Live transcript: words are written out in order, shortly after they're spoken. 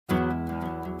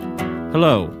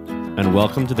Hello, and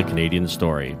welcome to The Canadian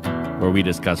Story, where we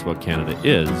discuss what Canada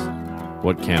is,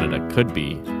 what Canada could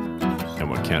be, and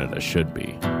what Canada should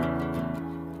be.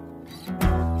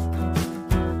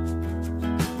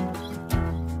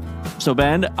 So,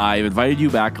 Ben, I've invited you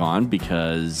back on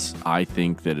because I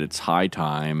think that it's high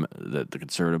time that the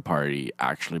Conservative Party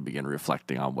actually begin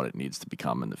reflecting on what it needs to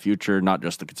become in the future. Not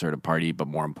just the Conservative Party, but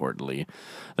more importantly,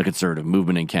 the Conservative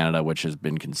movement in Canada, which has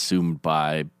been consumed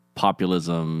by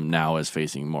populism, now is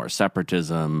facing more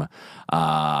separatism,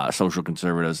 social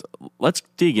conservatives. Let's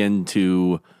dig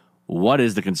into what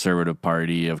is the Conservative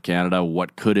Party of Canada,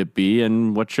 what could it be,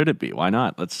 and what should it be? Why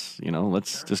not? Let's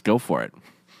just go for it.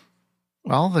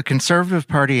 Well, the Conservative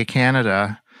Party of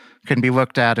Canada can be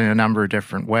looked at in a number of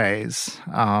different ways.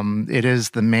 It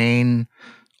is the main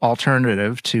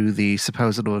alternative to the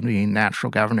supposedly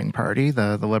natural governing party,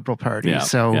 the Liberal Party.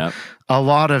 A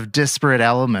lot of disparate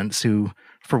elements who,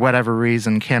 for whatever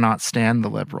reason, cannot stand the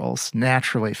Liberals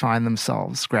naturally find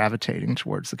themselves gravitating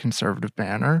towards the Conservative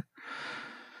banner.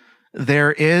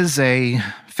 There is a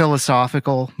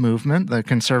philosophical movement, the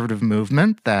Conservative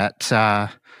movement, that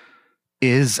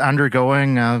is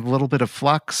undergoing a little bit of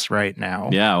flux right now.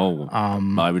 Yeah,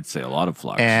 I would say a lot of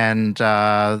flux. And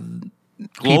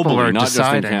people globally, are not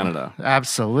deciding, just in Canada.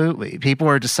 Absolutely. People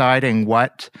are deciding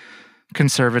what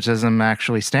conservatism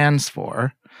actually stands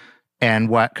for and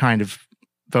what kind of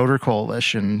voter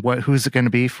coalition, who's it going to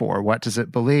be for, what does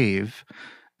it believe?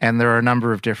 And there are a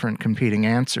number of different competing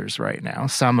answers right now,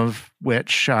 some of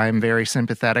which I'm very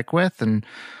sympathetic with and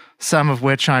some of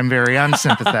which I'm very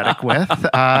unsympathetic with,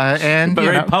 but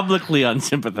very publicly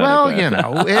unsympathetic. Well,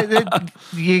 with.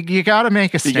 You got to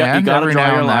make a stand. You got to every draw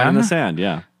now your and line in then. the sand,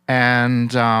 yeah.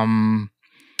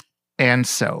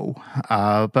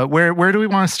 But where do we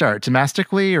want to start?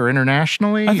 Domestically or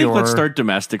internationally? I think let's start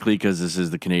domestically because this is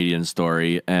the Canadian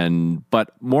story, but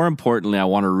more importantly, I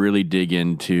want to really dig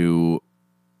into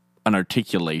an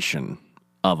articulation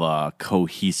of a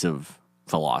cohesive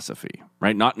philosophy.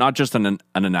 Right, not just an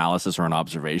analysis or an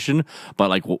observation,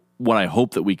 but like what I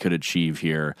hope that we could achieve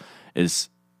here is,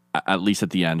 at least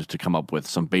at the end, to come up with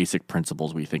some basic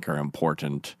principles we think are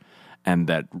important and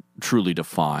that truly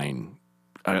define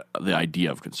the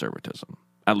idea of conservatism.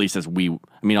 At least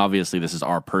obviously this is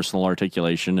our personal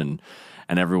articulation and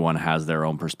everyone has their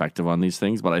own perspective on these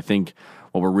things. But I think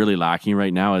what we're really lacking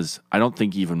right now is I don't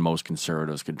think even most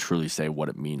conservatives can truly say what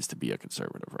it means to be a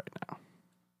conservative right now.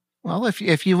 Well,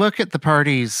 if you look at the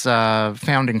party's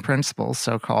founding principles,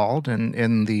 so-called,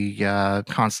 in the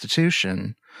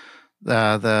Constitution,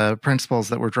 the principles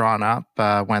that were drawn up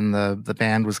when the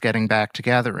band was getting back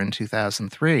together in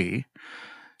 2003,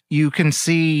 you can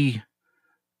see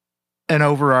an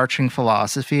overarching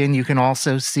philosophy, and you can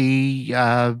also see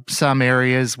some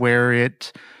areas where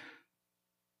it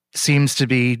seems to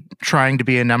be trying to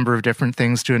be a number of different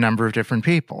things to a number of different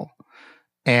people.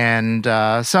 And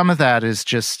some of that is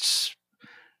just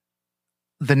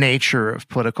the nature of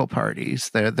political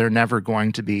parties. They're never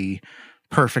going to be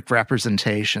perfect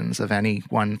representations of any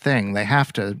one thing. They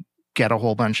have to get a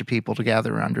whole bunch of people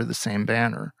together under the same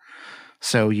banner.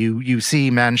 So you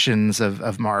see mentions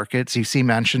of markets, you see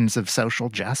mentions of social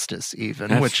justice even,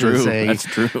 That's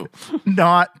true.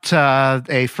 Not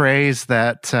a phrase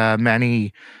that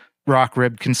many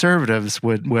rock-ribbed conservatives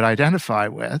would identify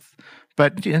with.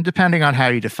 But depending on how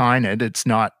you define it, it's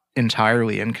not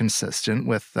entirely inconsistent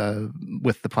with the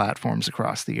platforms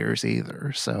across the years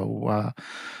either. So,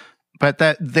 but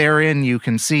that therein you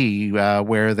can see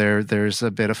where there's a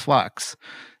bit of flux.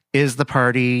 Is the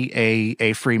party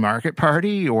a free market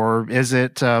party, or is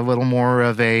it a little more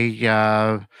of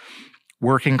a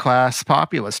working class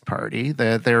populist party?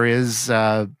 There is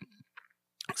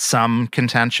some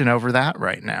contention over that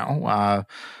right now.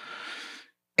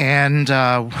 And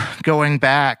going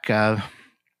back a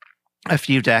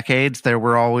few decades, there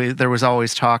was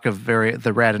always talk of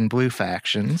the red and blue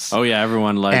factions. Oh yeah,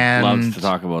 everyone loves to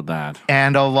talk about that.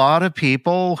 And a lot of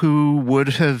people who would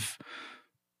have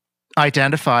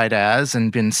identified as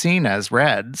and been seen as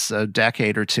Reds a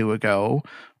decade or two ago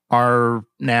are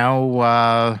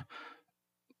now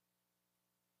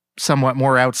somewhat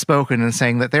more outspoken in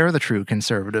saying that they're the true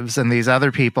conservatives and these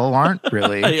other people aren't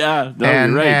really. Yeah, no,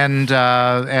 you're right.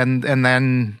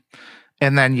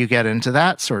 And then you get into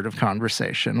that sort of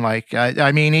conversation. Like,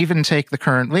 I mean, even take the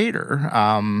current leader,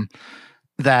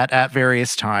 that at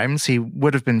various times he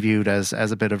would have been viewed as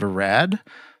a bit of a red,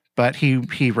 but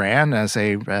he ran as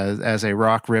a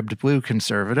rock-ribbed blue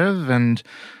conservative, and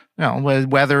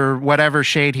whatever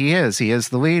shade he is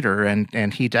the leader,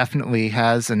 and he definitely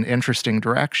has an interesting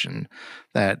direction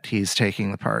that he's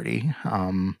taking the party.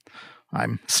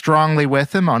 I'm strongly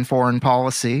with him on foreign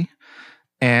policy,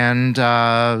 and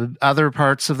other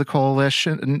parts of the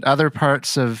coalition and other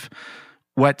parts of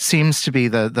what seems to be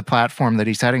the platform that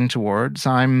he's heading towards,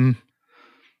 I'm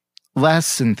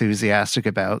less enthusiastic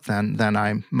about than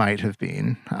I might have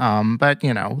been. But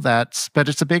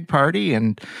it's a big party,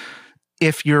 and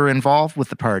if you're involved with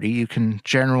the party, you can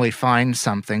generally find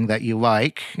something that you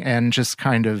like and just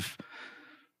kind of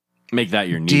make that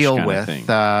your niche deal kind with of thing.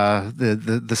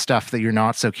 The stuff that you're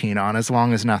not so keen on, as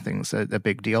long as nothing's a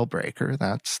big deal breaker.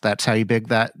 That's how you build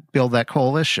that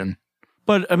coalition.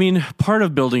 But I mean, part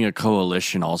of building a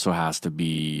coalition also has to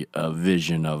be a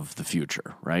vision of the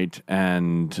future, right?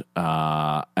 And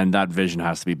that vision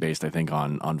has to be based, I think,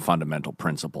 on fundamental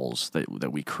principles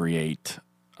that we create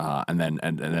and then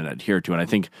adhere to. And I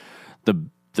think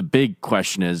the big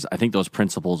question is, I think those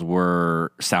principles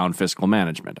were sound fiscal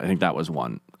management. I think that was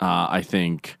one. I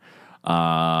think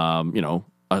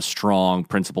a strong,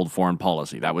 principled foreign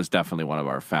policy. That was definitely one of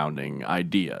our founding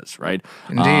ideas, right?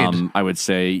 Indeed. I would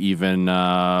say even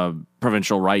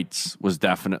provincial rights was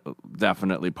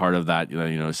definitely part of that,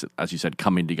 as you said,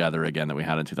 coming together again that we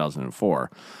had in 2004.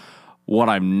 What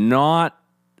I'm not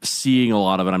seeing a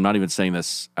lot of, and I'm not even saying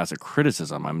this as a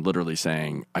criticism, I'm literally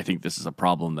saying I think this is a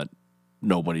problem that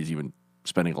nobody's even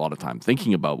spending a lot of time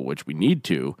thinking about, but which we need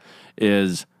to,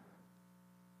 is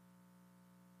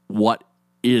what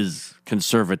is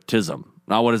conservatism?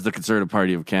 Not what is the Conservative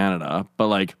Party of Canada, but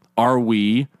like, are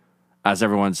we, as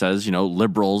everyone says,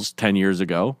 liberals 10 years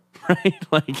ago, right?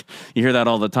 Like, you hear that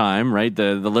all the time, right?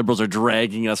 The liberals are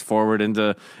dragging us forward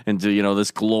into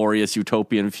this glorious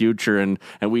utopian future, and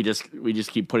we just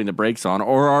keep putting the brakes on.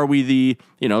 Or are we the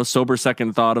sober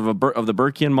second thought of the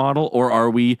Burkean model, or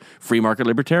are we free market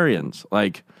libertarians?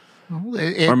 Like,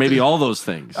 or maybe all those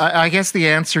things. I guess the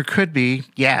answer could be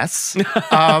yes.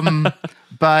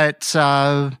 But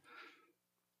on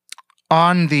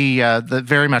the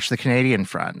very much the Canadian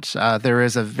front, there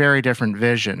is a very different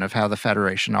vision of how the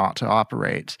Federation ought to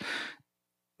operate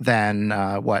than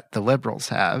what the Liberals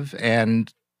have.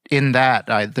 And in that,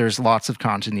 there's lots of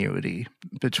continuity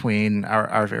between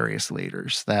our various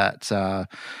leaders. With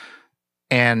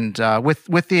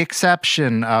the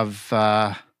exception of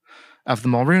the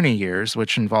Mulroney years,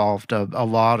 which involved a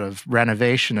lot of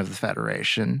renovation of the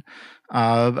Federation,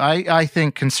 I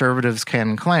think Conservatives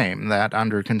can claim that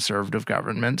under Conservative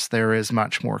governments there is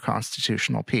much more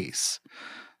constitutional peace.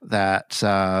 That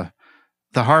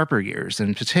the Harper years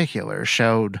in particular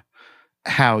showed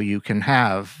how you can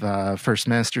have First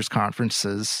Ministers'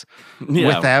 conferences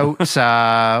without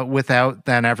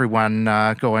then everyone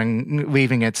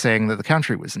leaving it saying that the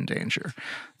country was in danger.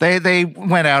 They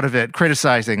went out of it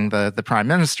criticizing the Prime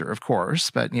Minister, of course,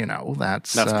 but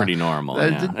that's pretty normal.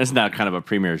 Isn't that kind of a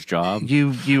premier's job?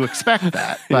 You expect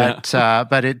that,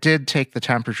 but it did take the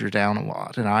temperature down a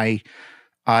lot, and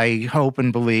I hope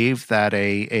and believe that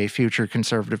a future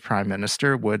Conservative Prime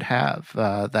Minister would have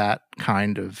that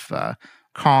kind of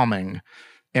calming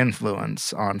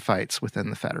influence on fights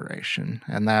within the Federation.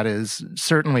 And that is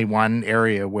certainly one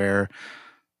area where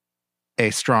a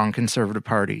strong Conservative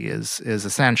Party is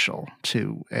essential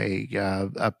to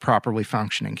a properly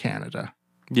functioning Canada.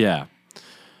 Yeah.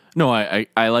 No, I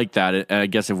like that. And I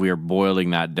guess if we are boiling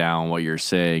that down, what you're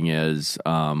saying is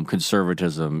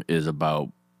conservatism is about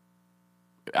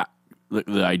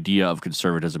the idea of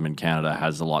conservatism in Canada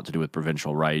has a lot to do with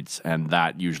provincial rights, and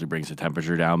that usually brings the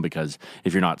temperature down, because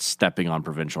if you're not stepping on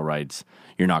provincial rights,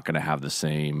 you're not going to have the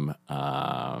same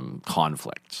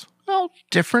conflicts. Well,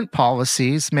 different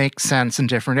policies make sense in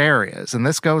different areas, and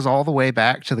this goes all the way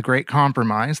back to the Great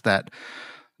Compromise that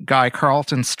Guy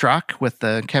Carleton struck with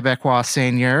the Québécois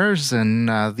seigneurs in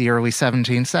the early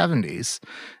 1770s.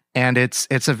 And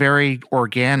it's a very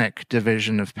organic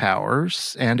division of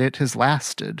powers, and it has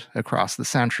lasted across the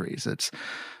centuries.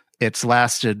 It's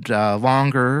lasted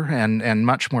longer and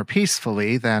much more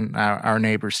peacefully than our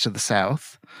neighbors to the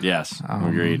south. Yes,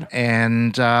 agreed.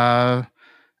 And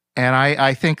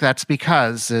I think that's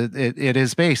because it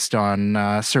is based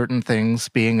on certain things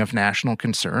being of national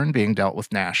concern, being dealt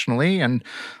with nationally, and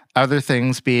other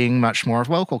things being much more of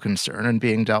local concern and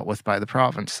being dealt with by the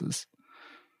provinces.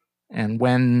 And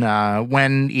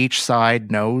when each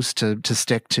side knows to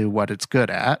stick to what it's good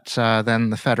at,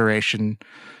 then the Federation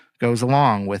goes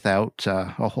along without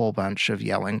a whole bunch of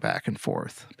yelling back and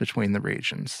forth between the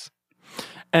regions.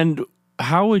 And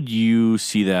how would you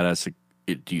see that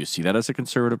do you see that as a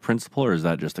Conservative principle, or is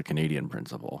that just a Canadian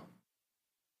principle?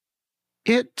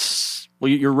 Well,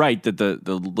 you're right that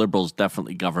the Liberals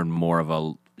definitely govern more of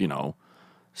a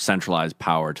centralized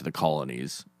power to the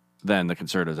colonies. than the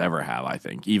Conservatives ever have, I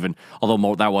think. Even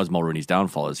although that was Mulroney's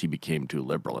downfall, is he became too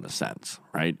liberal in a sense,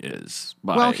 right?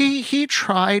 Well, he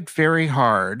tried very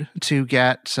hard to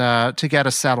get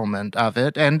a settlement of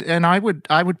it, and I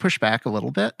would push back a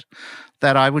little bit.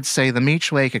 That I would say the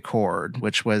Meech Lake Accord,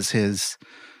 which was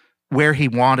where he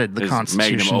wanted the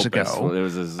Constitution to go. It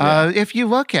was if you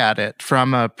look at it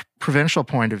from a provincial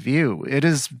point of view, it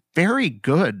is very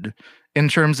good in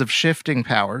terms of shifting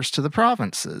powers to the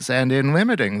provinces and in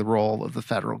limiting the role of the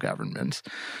federal government.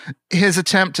 His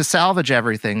attempt to salvage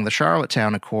everything, the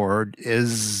Charlottetown Accord,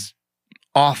 is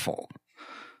awful.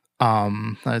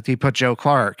 He put Joe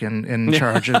Clark in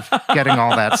charge of getting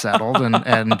all that settled,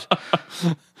 and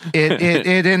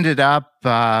it ended up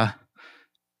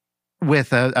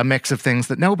with a mix of things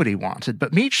that nobody wanted.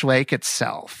 But Meech Lake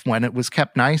itself, when it was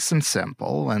kept nice and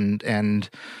simple and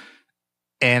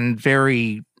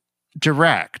very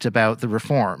direct about the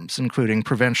reforms, including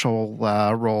provincial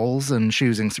roles and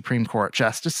choosing Supreme Court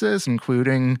justices,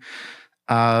 including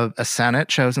a Senate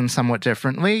chosen somewhat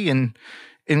differently, and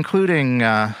including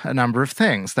a number of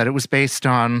things, that it was based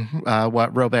on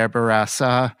what Robert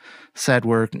Bourassa said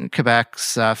were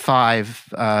Quebec's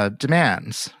 5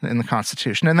 demands in the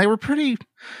Constitution. And they were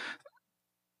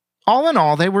all in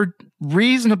all, they were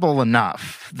reasonable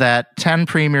enough that 10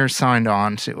 premiers signed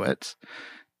on to it.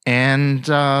 And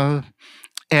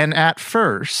at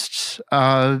first,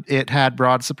 it had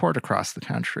broad support across the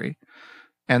country.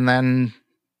 And then,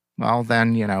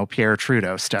 Pierre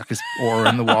Trudeau stuck his oar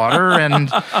in the water,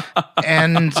 and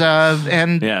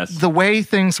yes. The way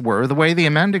things were, the way the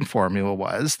amending formula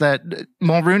was, that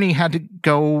Mulroney had to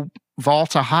go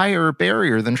vault a higher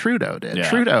barrier than Trudeau did. Yeah.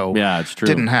 Trudeau it's true.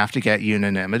 didn't have to get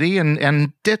unanimity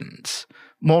and didn't.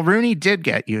 Mulroney did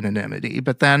get unanimity,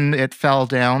 but then it fell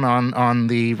down on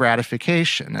the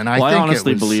ratification. And I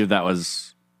honestly believe that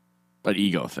was an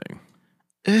ego thing.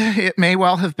 It may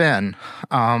well have been.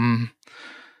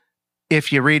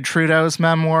 If you read Trudeau's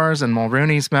memoirs and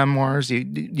Mulroney's memoirs,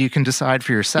 you can decide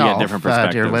for yourself, different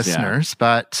perspectives, dear listeners. Yeah.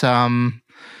 But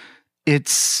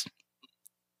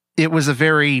it was a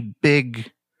very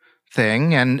big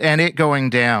thing, and it going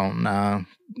down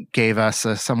gave us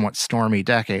a somewhat stormy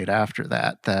decade after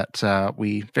that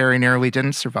we very nearly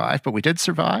didn't survive, but we did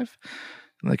survive.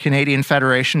 The Canadian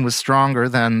Federation was stronger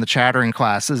than the chattering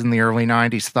classes in the early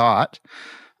 90s thought.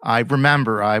 I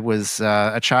remember I was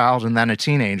a child and then a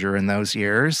teenager in those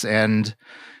years, and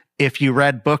if you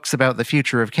read books about the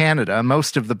future of Canada,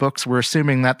 most of the books were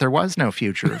assuming that there was no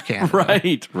future of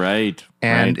Canada. Right.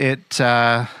 And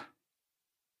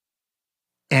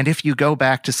and if you go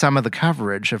back to some of the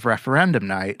coverage of referendum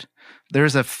night,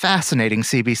 there's a fascinating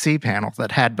CBC panel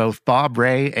that had both Bob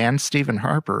Rae and Stephen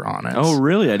Harper on it. Oh,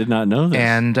 really? I did not know this.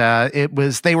 And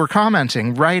they were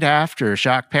commenting right after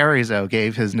Jacques Parizeau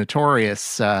gave his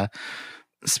notorious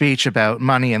speech about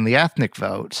money and the ethnic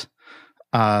vote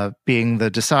being the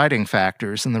deciding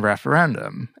factors in the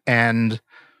referendum. And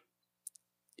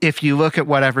if you look at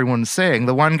what everyone's saying,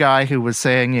 the one guy who was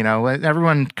saying,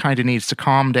 everyone kind of needs to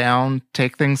calm down,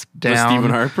 take things down. Was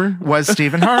Stephen Harper? Was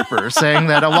Stephen Harper, saying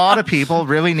that a lot of people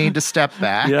really need to step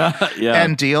back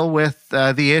and deal with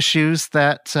the issues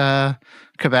that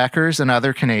Quebecers and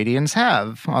other Canadians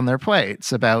have on their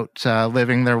plates about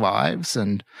living their lives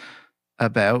and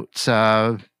about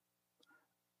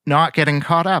not getting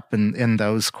caught up in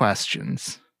those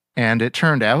questions. And it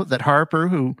turned out that Harper,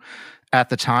 who at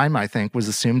the time, I think, was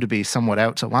assumed to be somewhat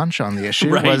out to lunch on the issue,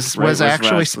 was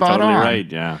actually spot totally on.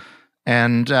 Right, yeah.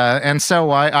 And so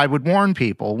I would warn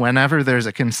people, whenever there's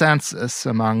a consensus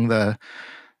among the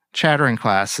chattering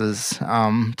classes,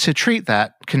 to treat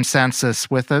that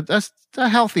consensus with a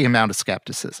healthy amount of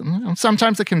skepticism.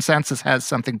 Sometimes the consensus has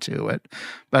something to it,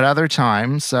 but other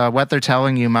times what they're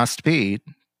telling you must be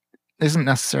isn't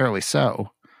necessarily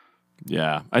so.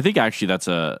 Yeah, I think actually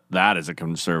that is a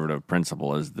conservative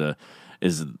principle, is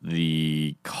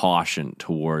the caution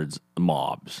towards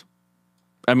mobs.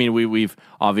 I mean, we've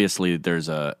obviously there's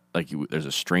a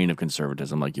strain of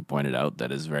conservatism, like you pointed out,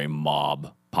 that is very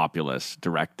mob populist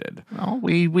directed. Well,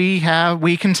 we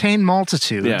contain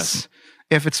multitudes. Yes.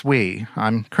 If it's we,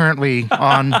 I'm currently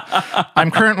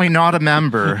not a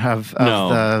member of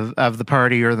the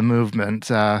party or the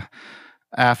movement.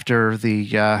 After the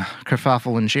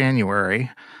kerfuffle in January,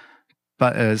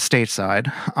 but stateside.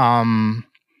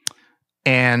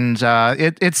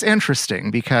 It's interesting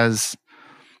because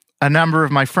a number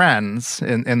of my friends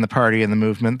in the party and the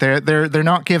movement, they're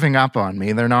not giving up on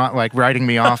me. They're not like writing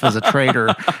me off as a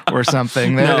traitor or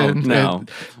something. No.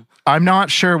 I'm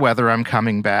not sure whether I'm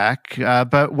coming back,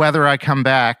 but whether I come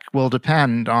back will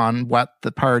depend on what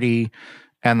the party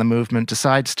and the movement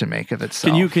decides to make of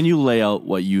itself. Can you lay out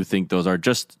what you think those are,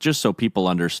 just so people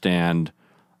understand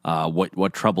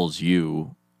what troubles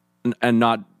you, and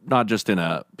not just in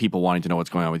a people wanting to know what's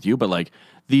going on with you, but like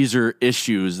these are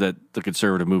issues that the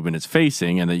conservative movement is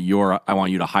facing, and that I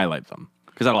want you to highlight them,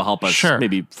 because that'll help us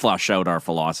maybe flush out our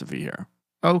philosophy here.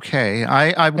 Okay,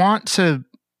 I want to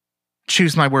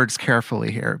choose my words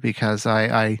carefully here, because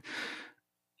I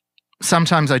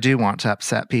sometimes I do want to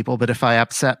upset people, but if I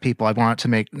upset people, I want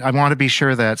to be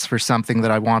sure that it's for something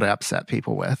that I want to upset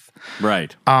people with.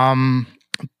 Right.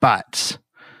 But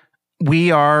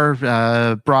we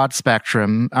are broad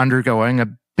spectrum undergoing a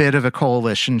bit of a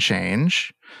coalition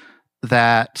change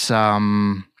that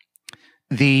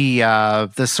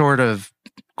the sort of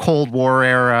Cold War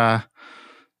era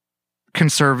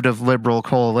conservative liberal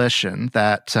coalition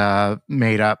that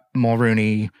made up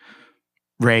Mulroney,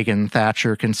 Reagan,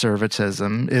 Thatcher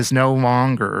conservatism is no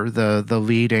longer the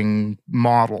leading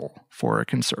model for a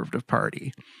conservative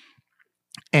party.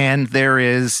 And there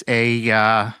is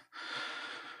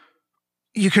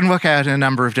you can look at it in a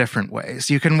number of different ways.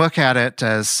 You can look at it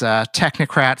as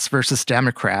technocrats versus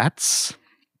Democrats.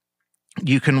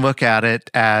 You can look at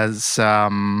it as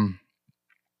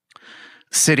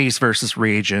cities versus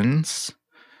regions.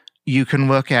 You can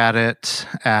look at it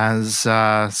as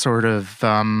sort of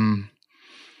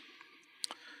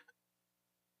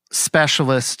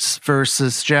specialists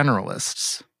versus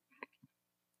generalists.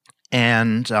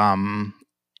 And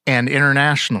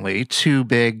internationally, two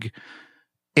big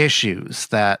issues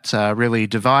that really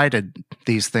divided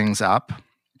these things up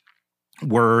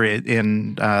were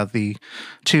in the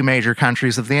two major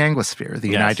countries of the Anglosphere, the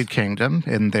United Kingdom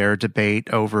in their debate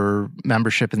over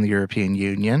membership in the European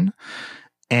Union,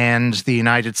 and the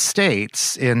United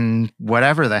States in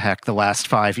whatever the heck the last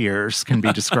 5 years can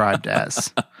be described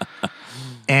as.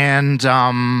 And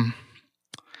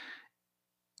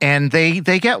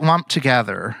they get lumped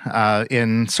together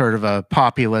in sort of a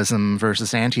populism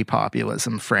versus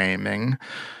anti-populism framing.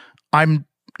 I'm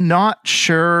not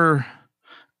sure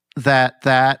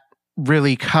that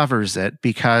really covers it,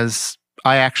 because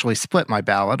I actually split my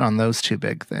ballot on those two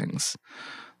big things.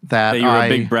 That you're a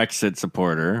big Brexit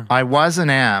supporter. I was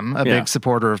and am a big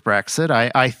supporter of Brexit.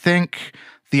 I think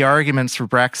the arguments for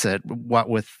Brexit, what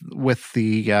with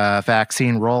the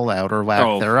vaccine rollout or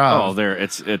lack thereof.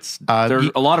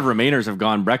 A lot of Remainers have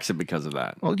gone Brexit because of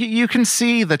that. Well, you can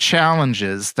see the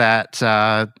challenges that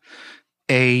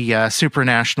a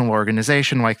supranational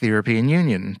organization like the European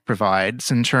Union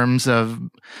provides in terms of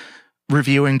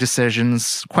reviewing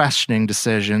decisions, questioning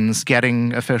decisions,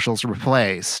 getting officials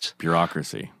replaced.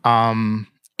 Bureaucracy. And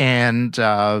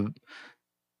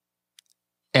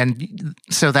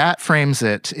so that frames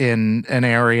it in an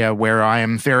area where I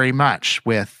am very much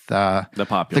with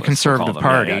the Conservative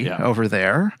Party over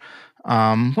there.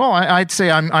 Well, I'd say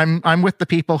I'm with the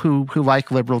people who like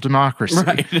liberal democracy.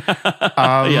 Right.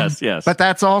 Yes. But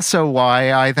that's also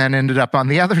why I then ended up on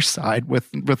the other side with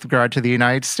regard to the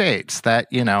United States. That,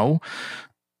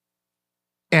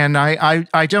 and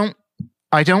I don't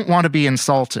want to be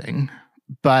insulting,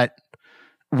 but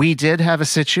we did have a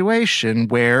situation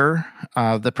where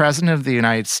the President of the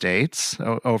United States,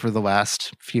 over the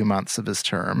last few months of his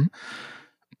term,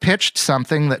 pitched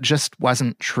something that just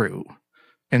wasn't true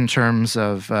in terms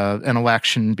of an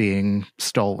election being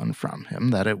stolen from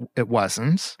him, that it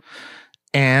wasn't.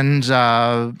 And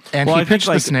he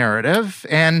pitched this narrative,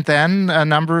 and then a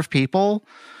number of people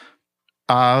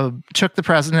took the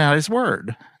president at his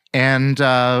word and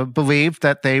believed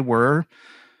that they were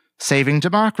saving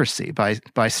democracy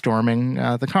by storming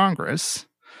the Congress,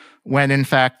 when in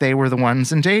fact they were the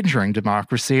ones endangering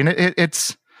democracy. And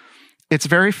it's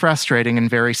very frustrating and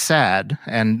very sad.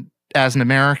 And as an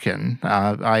American,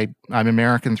 I'm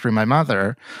American through my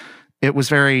mother. It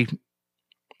was a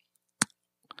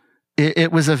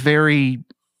very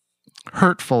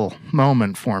hurtful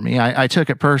moment for me. I took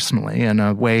it personally in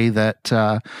a way that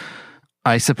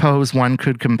I suppose one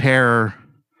could compare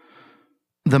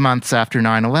the months after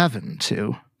 9/11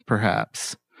 to,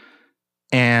 perhaps.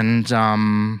 And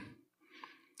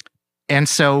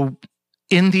so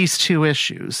in these two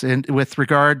issues, with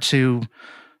regard to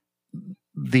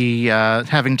the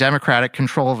having democratic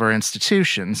control of our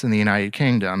institutions in the United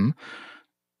Kingdom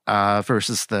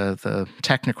versus the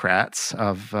technocrats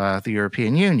of the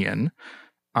European Union,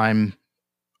 I'm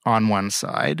on one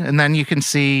side. And then you can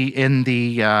see in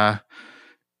the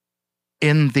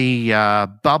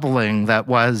bubbling that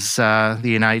was the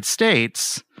United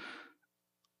States,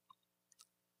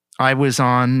 I was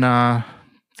on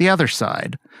the other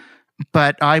side.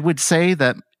 But I would say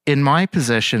that in my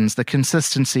positions, the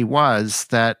consistency was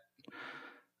that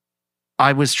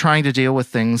I was trying to deal with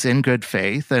things in good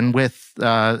faith and with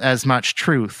as much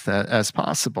truth as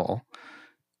possible.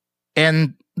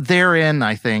 And therein,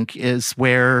 I think, is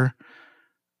where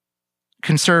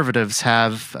conservatives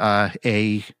have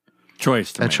a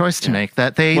choice to make.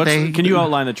 That they can you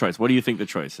outline the choice? What do you think the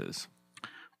choice is?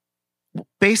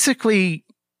 Basically,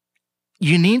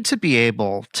 you need to be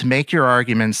able to make your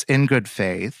arguments in good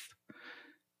faith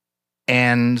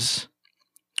and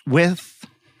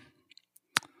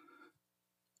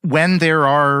when there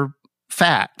are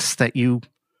facts that you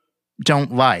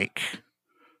don't like,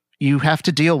 you have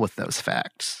to deal with those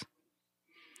facts,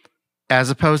 as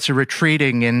opposed to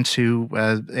retreating into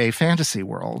a fantasy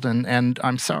world. And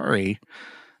I'm sorry,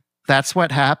 that's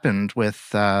what happened with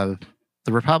the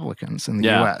Republicans in the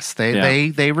U.S.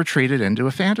 They retreated into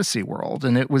a fantasy world,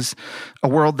 and it was a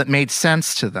world that made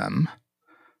sense to them,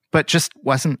 but just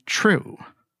wasn't true.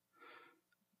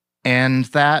 And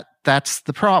that's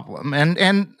the problem.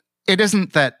 And it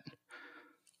isn't that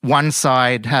one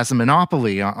side has a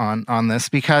monopoly on this,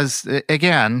 because,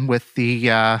 again, with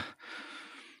the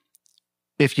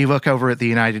if you look over at the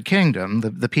United Kingdom,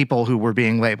 the people who were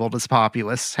being labeled as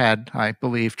populists had, I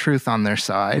believe, truth on their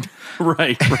side.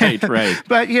 Right.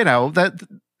 But, that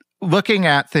looking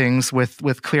at things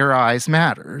with clear eyes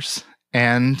matters.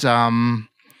 And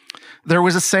there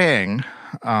was a saying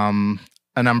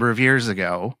a number of years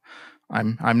ago,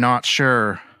 I'm not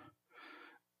sure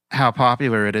how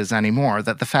popular it is anymore,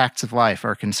 that the facts of life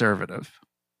are conservative.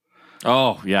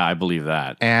 Oh, yeah, I believe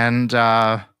that. And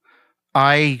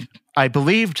I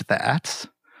believed that.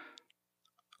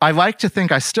 I like to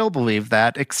think I still believe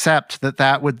that, except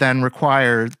that would then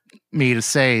require me to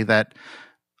say that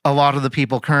a lot of the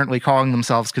people currently calling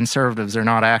themselves conservatives are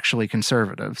not actually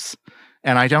conservatives.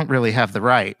 And I don't really have the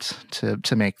right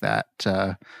to make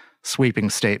that sweeping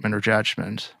statement or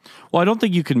judgment. Well, I don't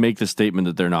think you can make the statement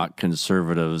that they're not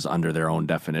conservatives under their own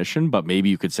definition, but maybe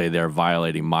you could say they're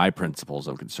violating my principles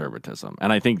of conservatism.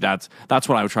 And I think that's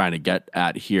what I'm trying to get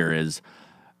at here is,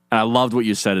 and I loved what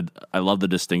you said. I love the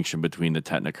distinction between the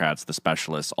technocrats, the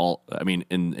specialists,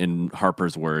 in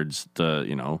Harper's words,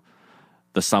 the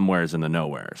somewheres and the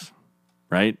nowheres,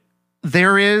 right?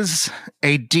 There is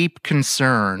a deep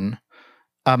concern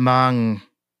among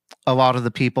a lot of the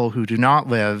people who do not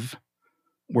live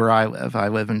where I live. I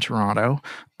live in Toronto,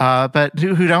 but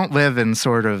who don't live in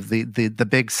sort of the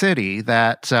big city,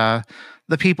 that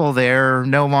the people there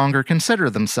no longer consider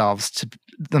themselves to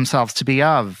be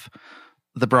of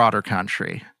the broader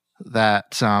country.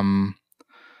 That a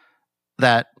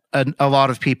lot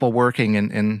of people working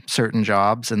in certain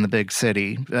jobs in the big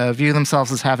city view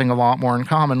themselves as having a lot more in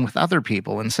common with other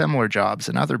people in similar jobs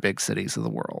in other big cities of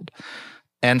the world.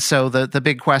 And so the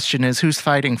big question is, who's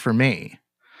fighting for me?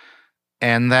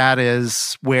 And that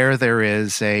is where there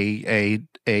is a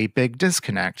big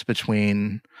disconnect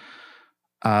between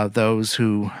those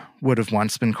who would have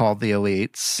once been called the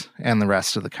elites and the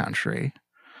rest of the country.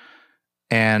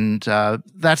 And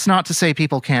that's not to say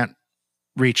people can't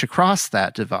reach across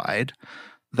that divide.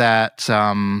 That,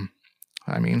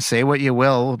 say what you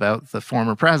will about the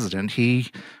former president.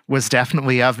 He was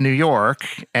definitely of New York,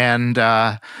 and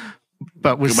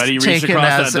but was taken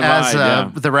as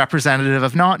the representative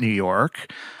of not New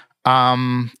York.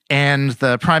 And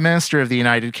the Prime Minister of the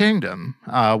United Kingdom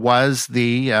was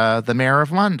the Mayor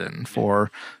of London for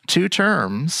 2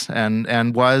 terms,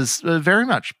 and was very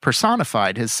much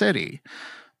personified his city.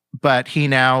 But he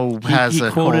now has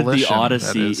a coalition. He quoted the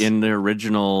Odyssey in the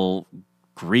original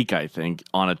Greek, I think,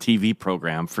 on a TV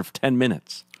program for 10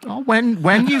 minutes. Well,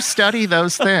 when you study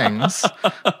those things,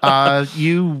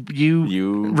 you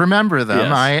remember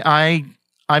them. Yes.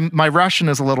 My Russian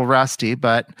is a little rusty,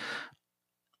 but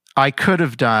I could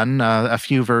have done a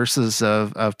few verses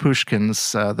of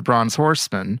Pushkin's The Bronze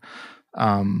Horseman,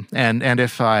 and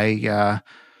if I'd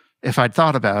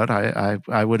thought about it,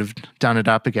 I would have done it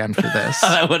up again for this.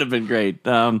 That would have been great.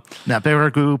 Na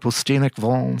beregu pustynek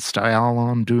von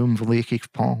stoяло dum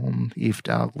velikich palm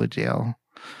ivdal gladiel.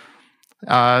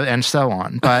 And so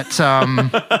on. But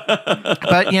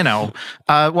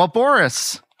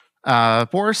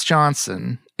Boris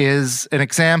Johnson is an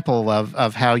example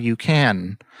of how you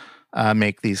can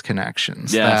make these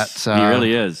connections. Yes, he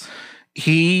really is.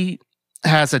 He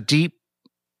has a deep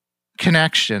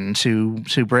connection to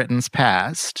Britain's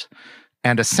past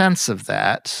and a sense of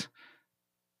that.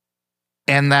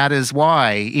 And that is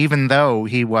why, even though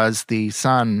he was the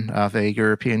son of a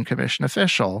European Commission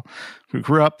official who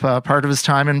grew up part of his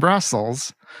time in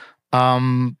Brussels,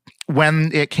 when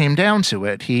it came down to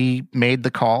it, he made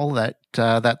the call that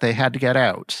they had to get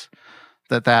out,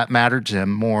 that mattered to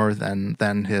him more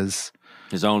than his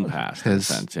His own past, in a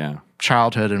sense, yeah.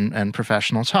 Childhood and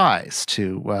professional ties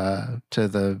to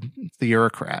the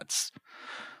bureaucrats.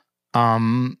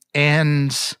 And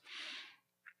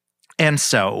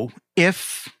so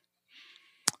if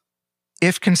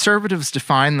conservatives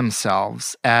define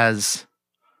themselves as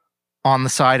on the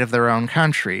side of their own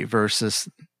country versus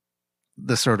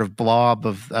the sort of blob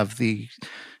of the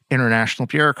international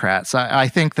bureaucrats, I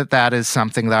think that is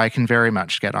something that I can very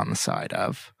much get on the side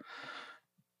of.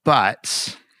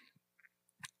 But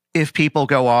if people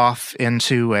go off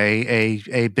into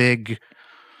a big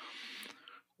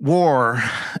war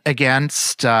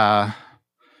against certain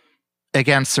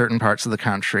parts of the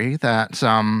country, that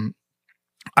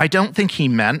I don't think he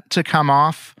meant to come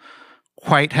off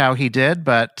quite how he did,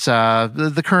 but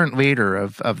the current leader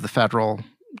of the Federal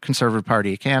Conservative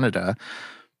Party of Canada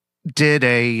did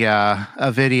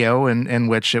a video in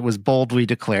which it was boldly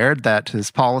declared that his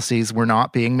policies were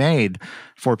not being made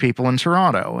for people in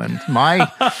Toronto. And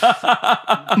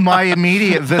my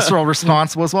immediate visceral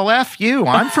response was, well, F you,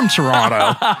 I'm from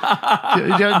Toronto.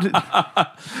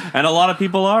 And a lot of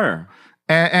people are.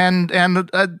 And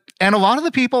a lot of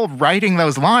the people writing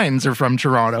those lines are from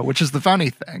Toronto, which is the funny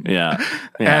thing. Yeah.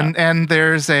 And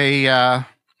there's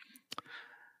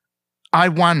I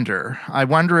wonder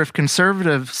if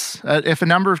conservatives, if a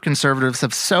number of conservatives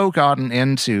have so gotten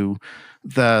into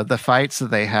the fights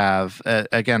that they have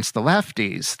against the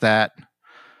lefties that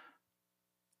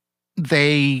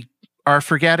they are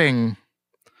forgetting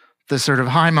the sort of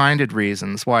high-minded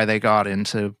reasons why they got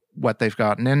into what they've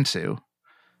gotten into.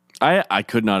 I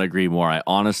could not agree more. I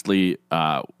honestly,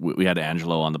 we had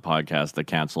Angelo on the podcast to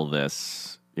cancel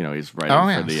this. You know, he's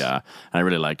writing for the, and I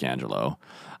really like Angelo.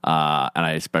 And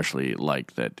I especially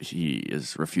like that he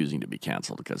is refusing to be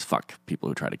canceled because fuck people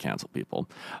who try to cancel people.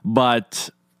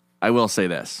 But I will say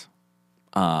this.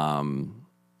 Our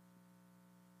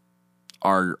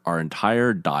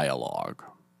entire dialogue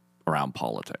around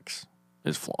politics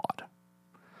is flawed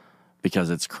because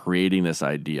it's creating this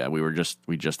idea.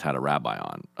 We just had a rabbi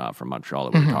on from Montreal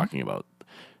that we were talking about.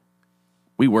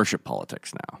 We worship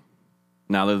politics now.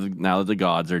 Now that the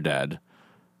gods are dead,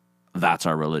 that's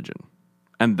our religion.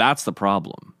 And that's the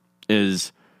problem,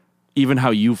 is even how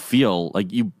you feel,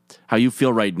 how you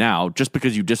feel right now, just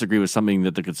because you disagree with something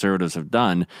that the conservatives have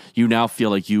done, you now feel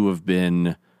like you have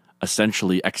been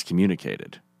essentially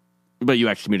excommunicated. But you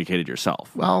excommunicated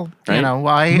yourself. Well, right? You know,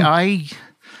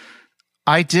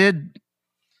 I did,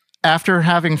 after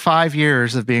having 5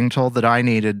 years of being told that I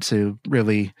needed to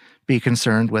really be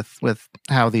concerned with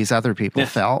how these other people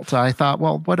felt, I thought,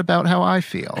 well, what about how I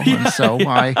feel? And so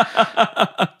I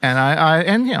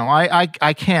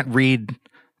can't read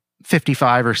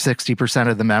 55 or 60%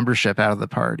 of the membership out of the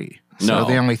party. So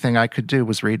the only thing I could do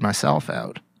was read myself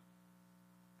out.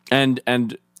 And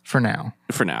for now.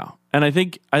 And I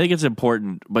think it's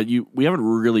important, but we haven't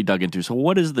really dug into. So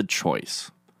what is the choice?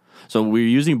 So we're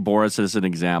using Boris as an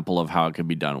example of how it can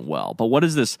be done well. But what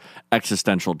is this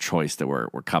existential choice that we're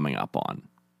coming up on?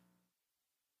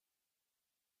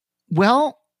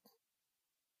 Well,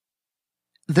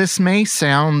 this may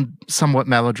sound somewhat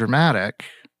melodramatic.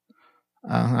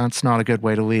 That's not a good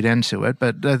way to lead into it,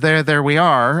 but there we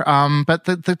are. But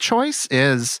the choice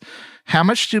is, how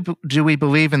much do we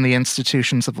believe in the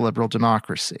institutions of liberal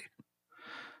democracy?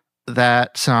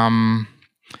 That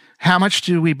how much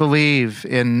do we believe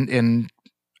in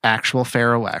actual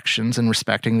fair elections and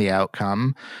respecting the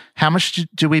outcome? How much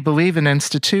do we believe in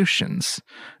institutions?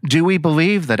 Do we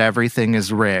believe that everything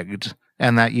is rigged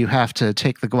and that you have to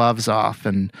take the gloves off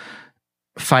and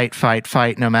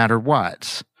fight no matter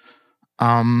what?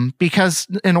 Because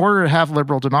in order to have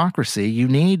liberal democracy, you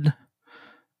need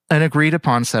an agreed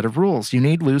upon set of rules. You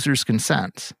need losers'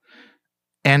 consent.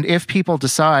 And if people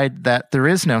decide that there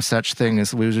is no such thing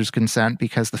as losers' consent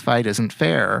because the fight isn't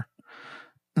fair,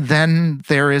 then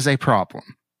there is a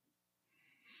problem.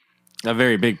 A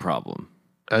very big problem.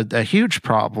 A huge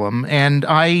problem. And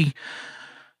I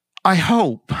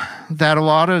hope that a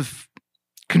lot of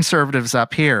conservatives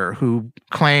up here who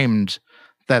claimed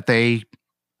that they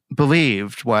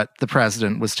believed what the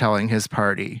president was telling his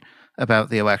party about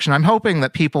the election, I'm hoping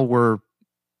that people were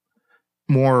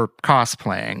more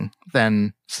cosplaying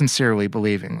than sincerely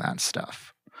believing that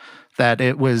stuff. That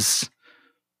it was,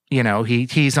 you know,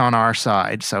 he's on our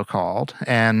side, so-called,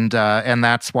 and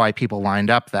that's why people lined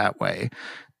up that way,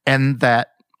 and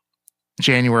that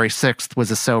January 6th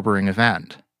was a sobering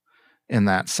event in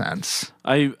that sense.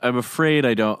 I'm afraid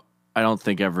I don't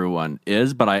think everyone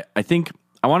is, but I think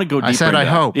I want to go deeper. I said I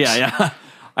hope. Yeah.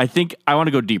 I think I want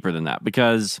to go deeper than that,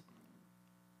 because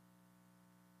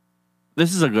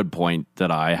this is a good point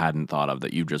that I hadn't thought of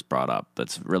that you just brought up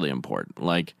that's really important.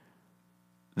 Like,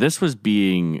 this was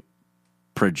being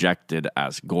projected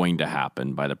as going to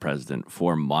happen by the president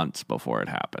for months before it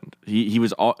happened. He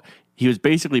was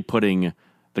basically putting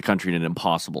the country in an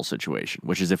impossible situation,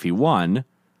 which is if he won,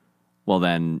 well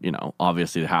then,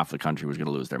 obviously half the country was going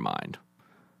to lose their mind.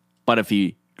 But if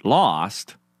he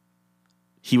lost,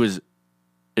 he was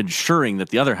ensuring that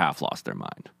the other half lost their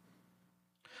mind.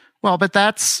 Well, but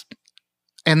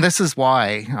and this is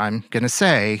why I'm going to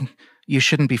say you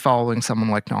shouldn't be following someone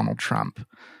like Donald Trump.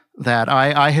 That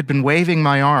I had been waving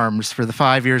my arms for the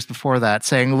 5 years before that,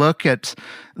 saying, look at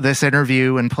this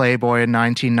interview in Playboy in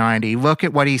 1990. Look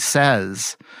at what he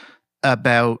says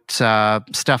about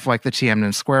stuff like the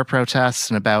Tiananmen Square protests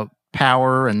and about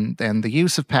power and the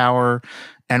use of power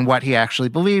and what he actually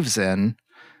believes in.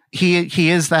 He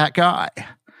is that guy.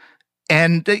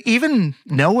 And even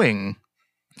knowing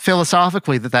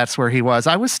philosophically that that's where he was,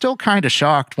 I was still kind of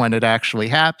shocked when it actually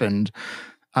happened.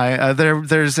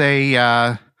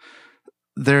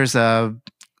 There's a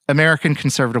American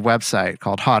conservative website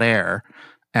called Hot Air,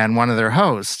 and one of their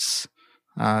hosts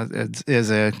is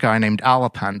a guy named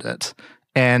Alapundit,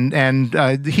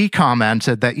 and he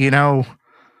commented that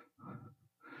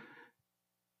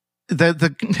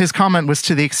his comment was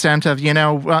to the extent of,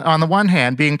 on the one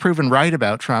hand, being proven right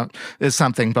about Trump is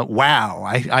something, but wow,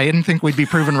 I didn't think we'd be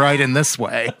proven right in this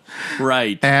way.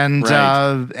 Right. And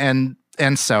right.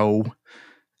 And so,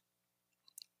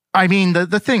 I mean,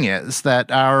 the thing is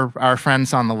that our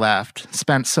friends on the left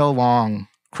spent so long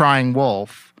crying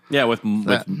wolf. Yeah, with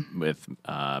Mitt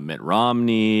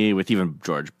Romney, with even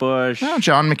George Bush. Well,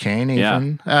 John McCain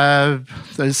even. Yeah.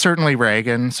 Certainly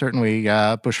Reagan, certainly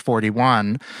Bush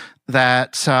 41,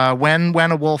 that when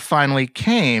a wolf finally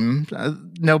came,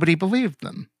 nobody believed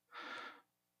them.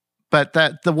 But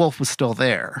that the wolf was still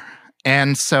there.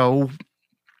 And so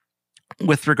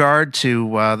with regard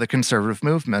to the conservative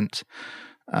movement,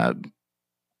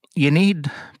 you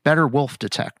need better wolf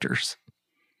detectors.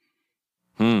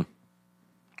 I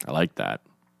like that.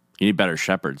 You need better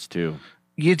shepherds, too.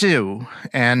 You do.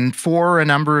 And for a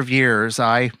number of years,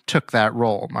 I took that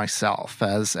role myself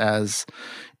as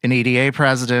an EDA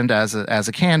president, as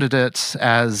a candidate,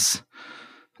 as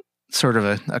sort of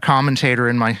a commentator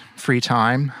in my free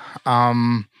time.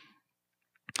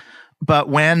 But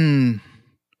when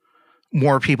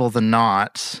more people than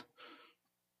not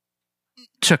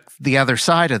took the other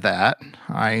side of that,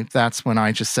 that's when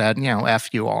I just said, F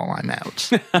you all, I'm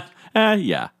out.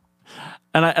 Yeah.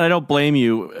 And I don't blame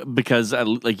you because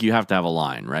you have to have a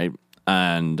line, right?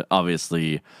 And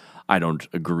obviously I don't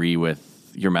agree with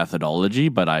your methodology,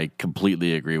 but I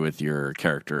completely agree with your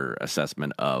character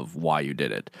assessment of why you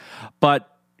did it.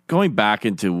 But going back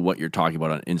into what you're talking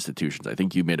about on institutions, I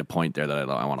think you made a point there that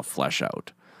I want to flesh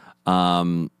out.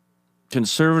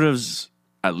 Conservatives,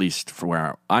 at least for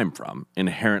where I'm from,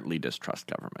 inherently distrust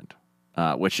government.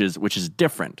 Which is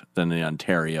different than the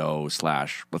Ontario /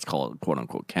 let's call it quote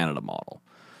unquote Canada model,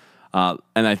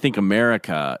 and I think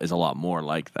America is a lot more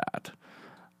like that.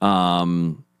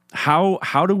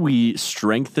 How do we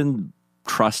strengthen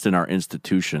trust in our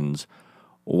institutions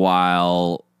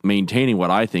while maintaining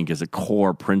what I think is a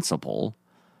core principle,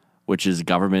 which is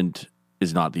government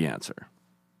is not the answer?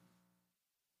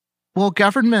 Well,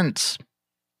 government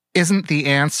isn't the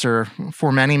answer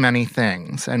for many, many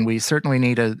things, and we certainly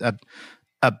need a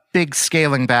big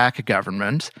scaling back of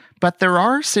government. But there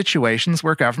are situations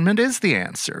where government is the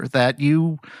answer, that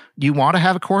you want to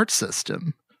have a court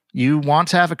system, you want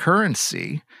to have a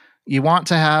currency, you want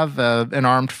to have an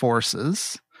armed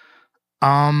forces,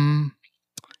 an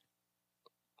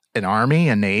army,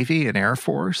 a navy, an air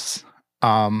force,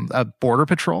 a border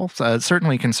patrol.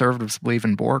 Certainly conservatives believe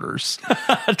in borders.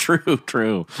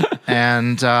 True.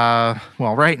 And,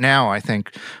 right now, I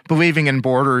think believing in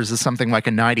borders is something like a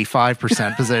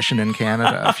 95% position in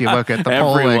Canada. If you look at the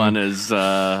polling.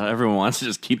 Everyone wants to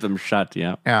just keep them shut,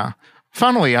 yeah. Yeah.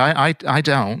 Funnily, I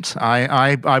don't.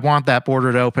 I want that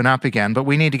border to open up again, but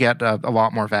we need to get a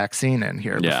lot more vaccine in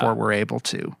here before we're able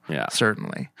to. Yeah.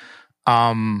 Certainly.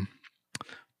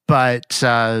 But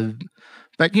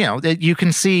you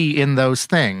can see in those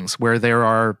things where there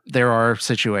are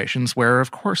situations where,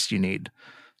 of course, you need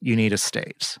a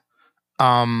state,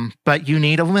 but you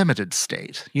need a limited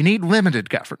state. You need limited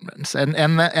governments,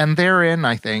 and therein,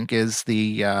 I think, is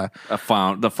the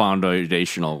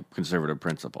foundational conservative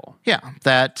principle. Yeah,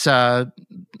 that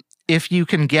if you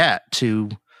can get to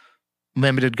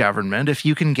limited government, if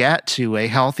you can get to a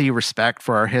healthy respect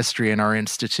for our history and our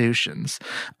institutions,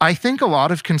 I think a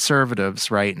lot of conservatives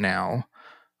right now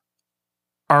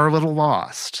are a little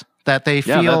lost, that they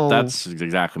feel that's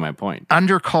exactly my point,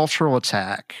 under cultural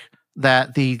attack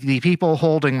that the people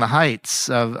holding the heights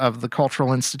of the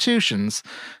cultural institutions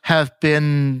have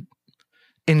been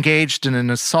engaged in an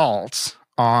assault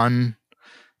on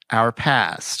our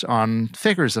past, on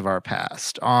figures of our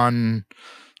past, on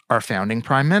our founding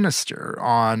prime minister,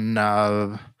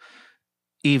 on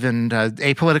even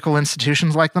apolitical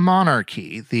institutions like the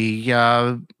monarchy,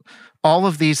 all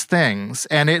of these things.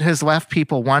 And it has left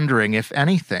people wondering if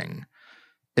anything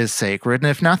is sacred. And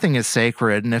if nothing is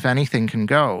sacred, and if anything can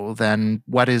go, then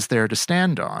what is there to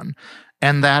stand on?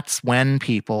 And that's when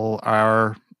people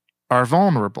are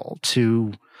vulnerable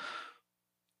to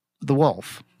the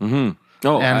wolf. Mm-hmm.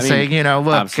 Oh, and say,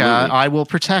 look, I will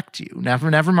protect you.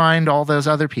 Never mind all those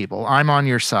other people. I'm on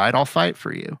your side. I'll fight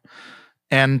for you.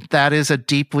 And that is a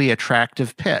deeply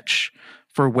attractive pitch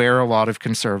for where a lot of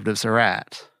conservatives are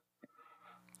at.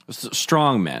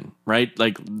 Strong men, right?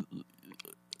 Like,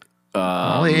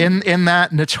 in that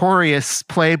notorious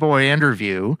Playboy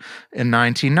interview in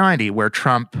 1990, where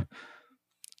Trump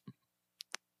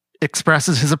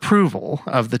expresses his approval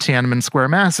of the Tiananmen Square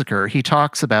massacre, he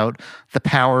talks about the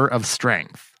power of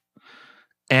strength.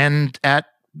 And at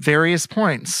various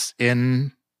points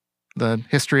in the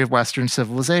history of Western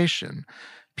civilization,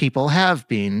 people have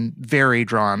been very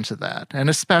drawn to that.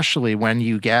 And especially when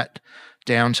you get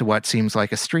down to what seems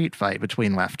like a street fight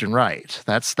between left and right.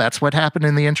 That's what happened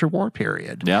in the interwar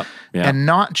period. Yep. And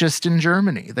not just in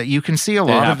Germany. That you can see a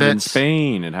lot of it in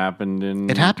Spain. It happened in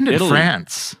Italy. In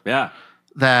France. Yeah.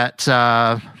 That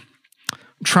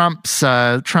Trump's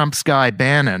guy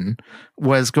Bannon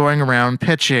was going around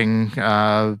pitching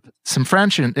some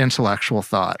French intellectual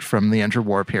thought from the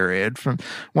interwar period, from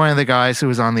one of the guys who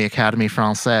was on the Académie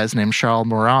Française named Charles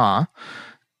Maurras.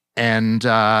 And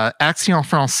Action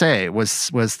Française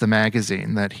was the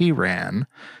magazine that he ran.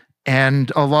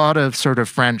 And a lot of sort of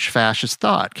French fascist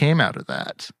thought came out of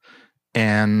that.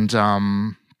 And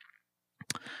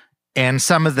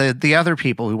some of the other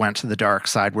people who went to the dark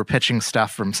side were pitching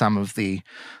stuff from some of the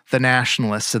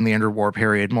nationalists in the interwar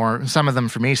period, some of them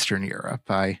from Eastern Europe.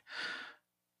 I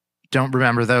don't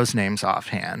remember those names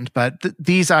offhand, but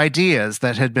these ideas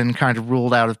that had been kind of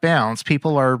ruled out of bounds,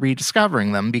 people are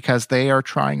rediscovering them because they are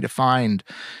trying to find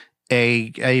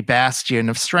a bastion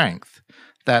of strength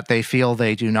that they feel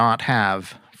they do not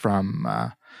have from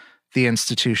the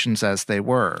institutions as they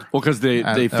were. Well, because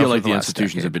they feel like the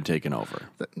institutions have been taken over,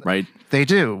 right? They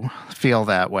do feel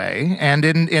that way. And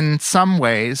in some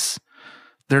ways,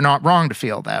 they're not wrong to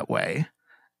feel that way.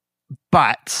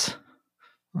 But,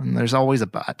 and there's always a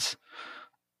but,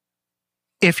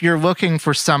 if you're looking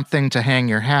for something to hang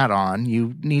your hat on,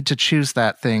 you need to choose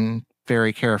that thing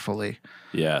very carefully.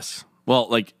 Yes. Well,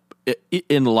 like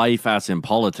in life as in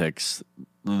politics,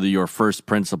 your first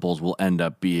principles will end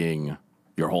up being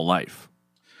your whole life.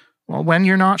 Well, when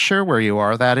you're not sure where you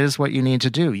are, that is what you need to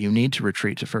do. You need to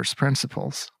retreat to first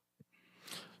principles.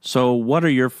 So what are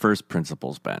your first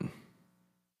principles, Ben?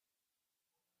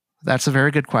 That's a very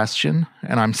good question,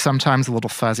 and I'm sometimes a little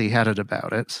fuzzy-headed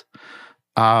about it.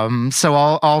 So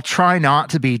I'll try not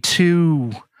to be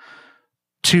too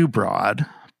broad,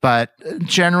 but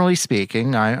generally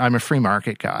speaking, I'm a free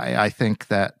market guy. I think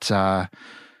that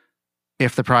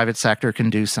if the private sector can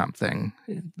do something,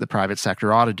 the private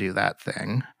sector ought to do that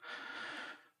thing.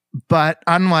 But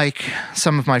unlike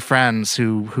some of my friends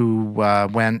who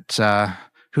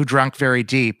drank very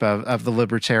deep of the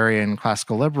libertarian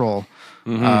classical liberal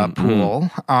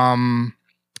pool,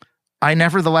 I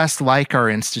nevertheless like our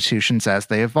institutions as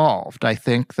they evolved. I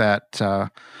think that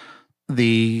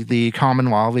the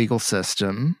common law legal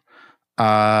system,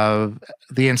 the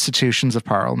institutions of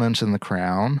Parliament and the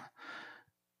Crown,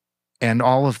 and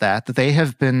all of that they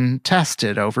have been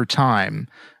tested over time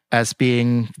as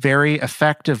being very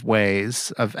effective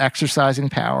ways of exercising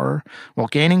power,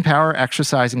 gaining power,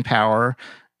 exercising power,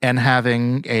 and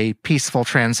having a peaceful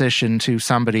transition to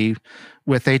somebody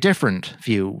with a different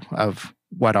view of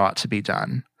what ought to be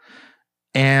done.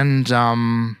 And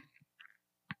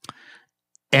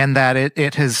that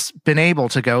it has been able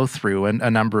to go through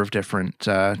a number of different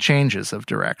changes of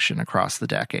direction across the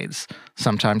decades,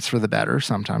 sometimes for the better,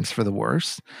 sometimes for the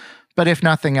worse. But if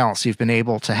nothing else, you've been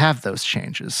able to have those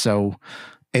changes. So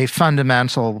a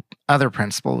fundamental other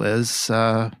principle is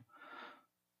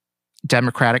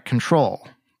democratic control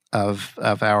of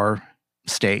our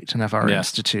state and of our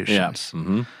institutions. Yeah.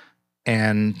 Mm-hmm.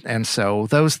 And so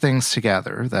those things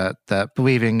together, that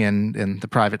believing in the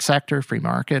private sector, free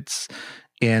markets,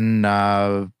 in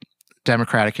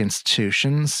democratic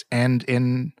institutions, and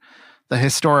in the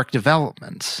historic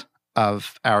development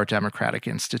of our democratic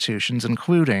institutions,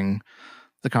 including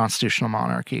the constitutional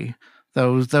monarchy,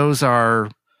 those are,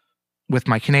 with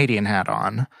my Canadian hat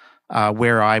on,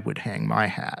 where I would hang my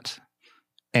hat.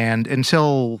 And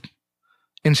until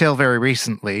very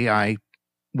recently, I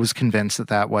was convinced that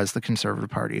that was the Conservative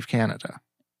Party of Canada.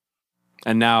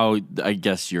 And now I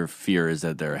guess your fear is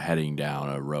that they're heading down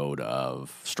a road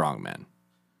of strongmen.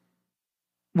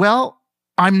 Well,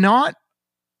 I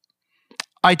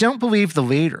don't believe the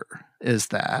leader is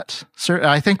that.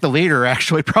 I think the leader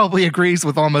actually probably agrees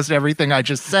with almost everything I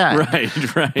just said.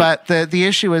 Right. But the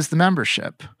issue is the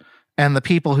membership and the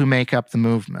people who make up the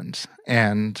movement,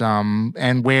 and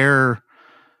where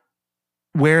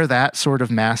that sort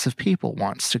of mass of people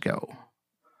wants to go.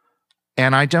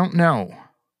 And I don't know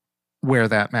where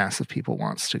that mass of people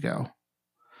wants to go.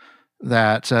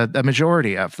 That a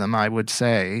majority of them, I would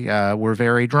say, were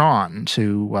very drawn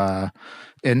to,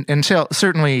 until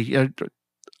certainly,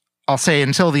 I'll say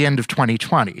until the end of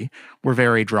 2020, were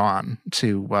very drawn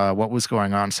to what was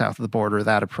going on south of the border,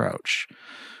 that approach.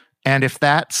 And if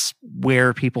that's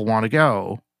where people want to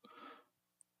go,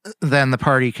 then the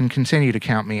party can continue to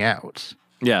count me out.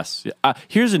 Yes.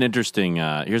 Here's an interesting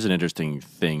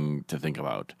thing to think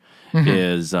about.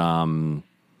 Is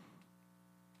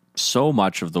so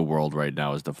much of the world right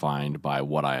now is defined by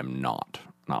what I am not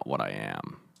what I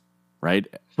am, right?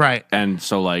 Right. And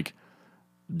so, like,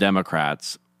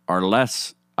 Democrats are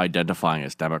less identifying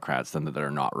as Democrats than that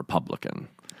they're not Republican.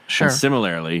 Sure. And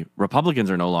similarly, Republicans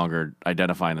are no longer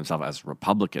identifying themselves as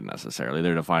Republican necessarily.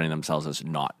 They're defining themselves as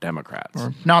not Democrats.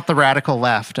 Or not the radical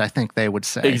left, I think they would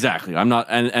say. Exactly. I'm not,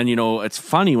 and you know, it's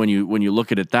funny when you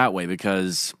look at it that way,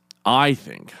 because I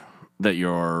think that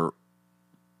you're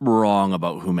wrong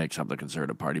about who makes up the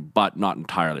Conservative Party, but not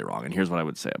entirely wrong. And here's what I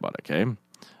would say about it, okay?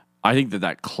 I think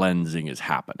that cleansing is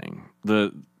happening.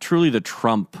 The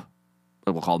Trump,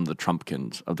 we'll call them the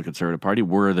Trumpkins of the Conservative Party,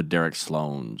 were the Derek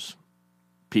Sloan's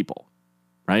people,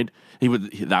 right?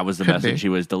 That was the message he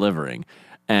was delivering.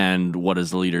 And what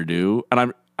does the leader do?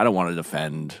 And I don't want to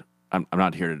defend, I'm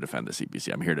not here to defend the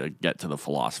CPC. I'm here to get to the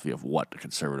philosophy of what the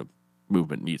conservative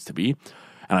movement needs to be.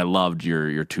 And I loved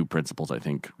your two principles. I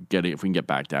think if we can get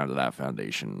back down to that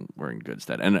foundation, we're in good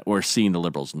stead. And we're seeing the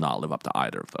Liberals not live up to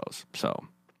either of those. So,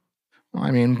 well,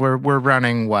 I mean, we're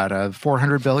running what, a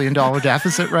 $400 billion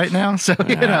deficit right now. So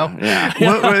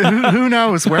who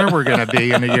knows where we're going to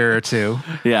be in a year or two?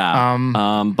 Yeah.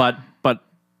 But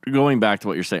going back to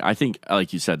what you're saying, I think,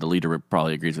 like you said, the leader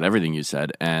probably agrees with everything you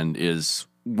said and is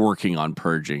working on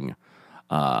purging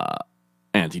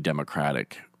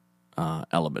anti-democratic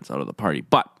elements out of the party.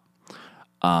 But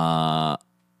I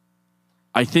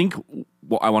think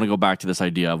I want to go back to this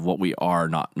idea of what we are,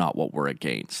 not what we're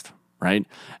against, right?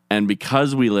 And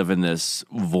because we live in this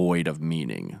void of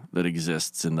meaning that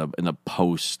exists in the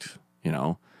post, in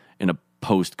a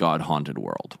post God haunted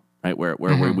world, right? Where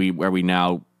we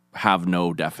now have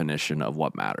no definition of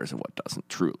what matters and what doesn't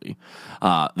truly,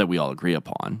 that we all agree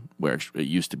upon. Where it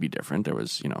used to be different. There were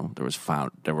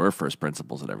first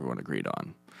principles that everyone agreed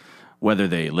on. Whether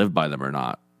they lived by them or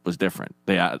not was different.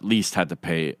 They at least had to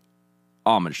pay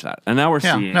homage to that. And now we're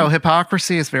seeing... No,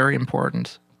 hypocrisy is very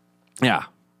important. Yeah.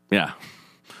 It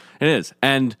is.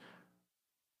 And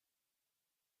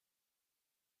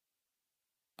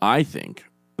I think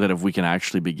that if we can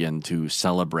actually begin to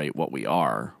celebrate what we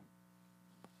are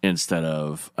instead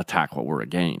of attack what we're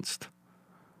against,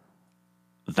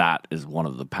 that is one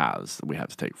of the paths that we have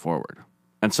to take forward.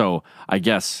 And so I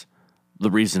guess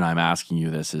the reason I'm asking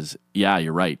you this is, yeah,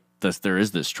 you're right. There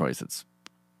is this choice that's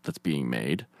being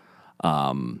made.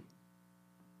 But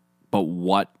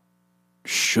what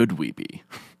should we be?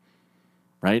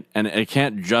 Right? And it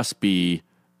can't just be,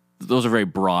 those are very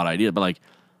broad ideas, but like,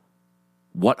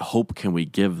 what hope can we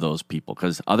give those people?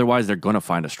 Because otherwise they're going to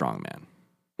find a strong man.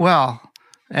 Well,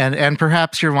 and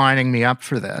perhaps you're lining me up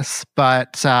for this,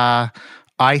 but I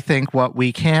think what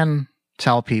we can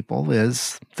tell people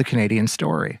is the Canadian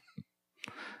story.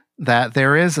 That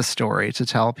there is a story to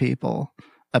tell people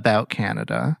about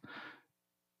Canada.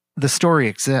 The story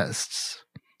exists.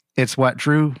 It's what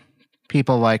drew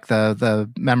people like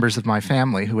the members of my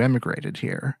family who immigrated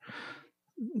here.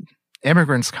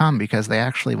 Immigrants come because they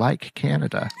actually like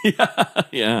Canada.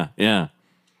 Yeah.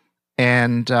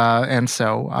 And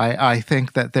so I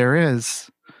think that there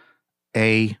is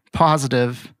a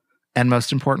positive and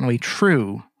most importantly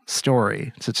true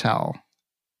story to tell.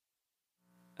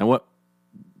 And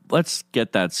let's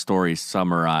get that story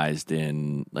summarized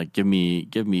in, like, give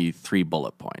me 3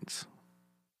 bullet points.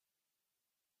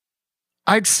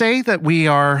 I'd say that we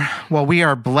are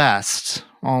blessed,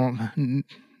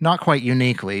 not quite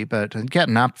uniquely, but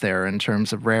getting up there in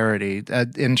terms of rarity,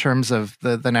 in terms of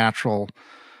the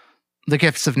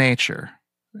gifts of nature,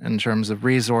 in terms of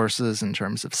resources, in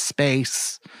terms of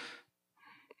space.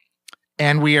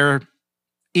 And we are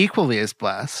equally as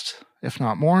blessed, if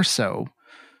not more so,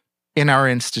 in our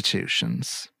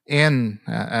institutions.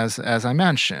 As I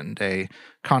mentioned, a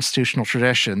constitutional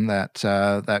tradition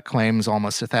that claims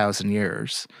almost 1,000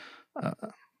 years,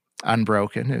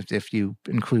 unbroken, if you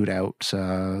include out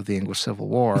the English Civil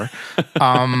War.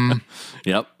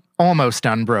 Yep. Almost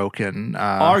unbroken.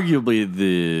 Arguably,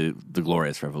 the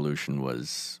Glorious Revolution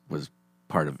was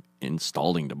part of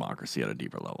installing democracy at a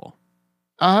deeper level.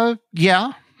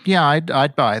 Yeah,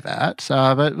 I'd buy that.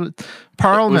 But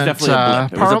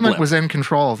Parliament was in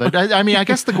control of it. I mean, I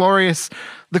guess the Glorious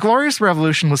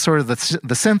Revolution was sort of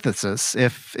the synthesis.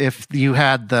 If you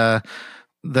had the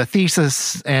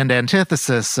thesis and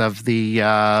antithesis of the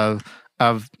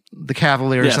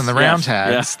Cavaliers and the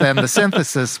Roundheads, then the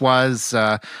synthesis was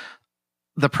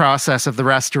the process of the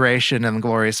Restoration and the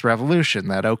Glorious Revolution.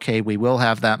 That, okay, we will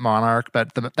have that monarch,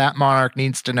 but that monarch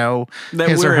needs to know that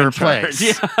his or her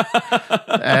place.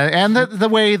 And the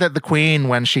way that the Queen,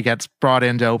 when she gets brought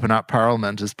in to open up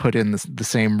Parliament, is put in the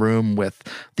same room with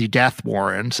the death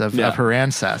warrant of her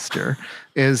ancestor,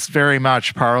 is very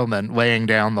much Parliament laying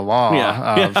down the law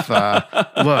of,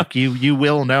 look, you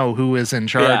will know who is in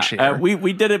charge here.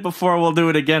 We did it before, we'll do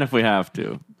it again if we have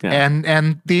to. Yeah.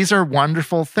 And these are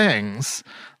wonderful things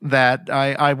that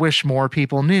I wish more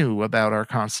people knew about our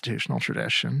constitutional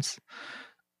traditions.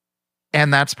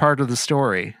 And that's part of the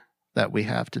story that we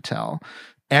have to tell.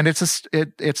 And it's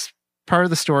part of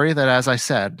the story that, as I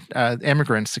said,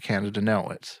 immigrants to Canada know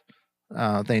it.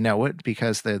 They know it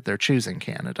because they're choosing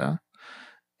Canada.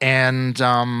 And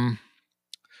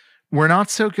we're not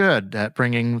so good at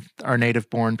bringing our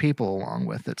native-born people along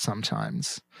with it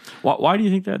sometimes. Why do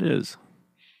you think that is?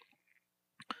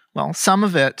 Well, some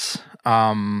of it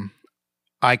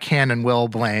I can and will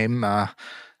blame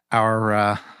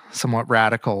our somewhat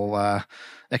radical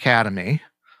academy.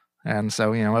 And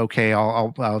so, okay,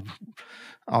 I'll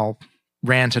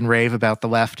rant and rave about the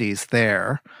lefties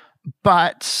there.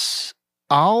 But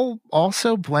I'll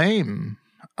also blame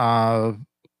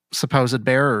supposed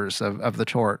bearers of the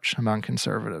torch among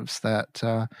conservatives,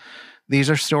 that these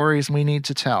are stories we need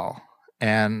to tell.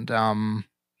 And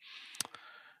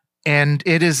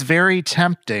it is very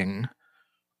tempting,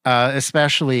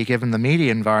 especially given the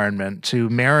media environment, to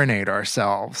marinate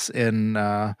ourselves in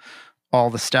all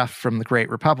the stuff from the Great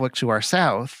Republic to our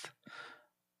south.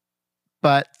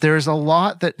 But there's a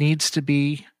lot that needs to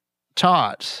be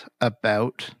taught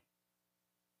about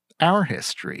our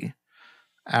history,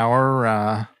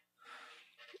 our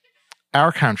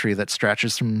country that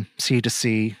stretches from sea to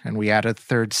sea, and we added the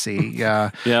third sea,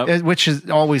 which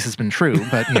always has been true,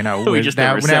 but now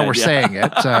we're saying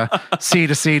it. Sea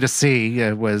to sea to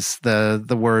sea was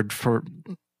the word for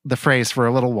the phrase for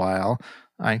a little while.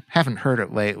 I haven't heard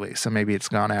it lately, so maybe it's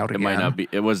gone out again. It might not be.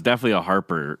 It was definitely a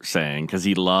Harper saying, because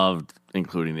he loved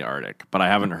including the Arctic, but I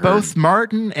haven't heard. Both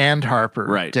Martin and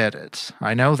Harper did it.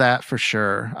 I know that for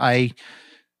sure.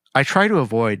 I try to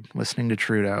avoid listening to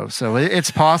Trudeau, so it's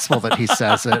possible that he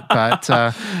says it, but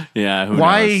who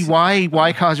knows?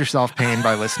 Why cause yourself pain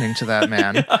by listening to that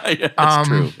man? It's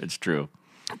true. It's true.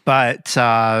 But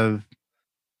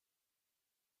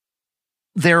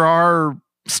there are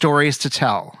stories to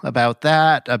tell about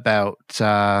that, about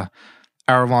our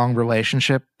long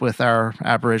relationship with our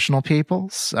Aboriginal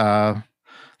peoples. The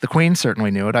Queen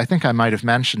certainly knew it. I think I might have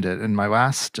mentioned it in my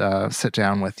last sit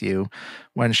down with you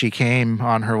when she came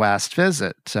on her last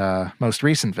visit, most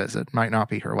recent visit, might not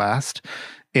be her last,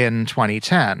 in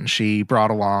 2010. She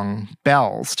brought along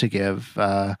bells to give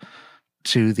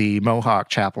to the Mohawk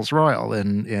Chapels Royal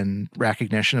in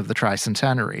recognition of the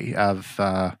tricentenary of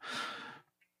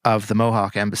the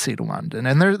Mohawk Embassy to London.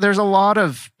 And there's a lot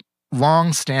of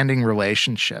long-standing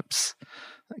relationships.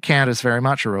 Canada's very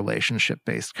much a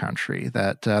relationship-based country,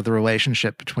 that the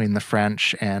relationship between the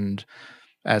French and,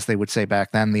 as they would say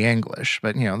back then, the English,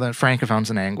 but, the Francophones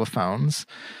and Anglophones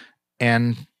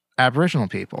and Aboriginal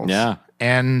peoples. Yeah.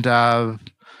 And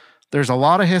there's a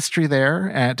lot of history there,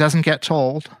 and it doesn't get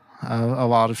told a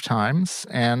lot of times.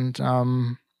 And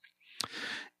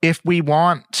if we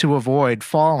want to avoid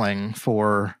falling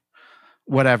for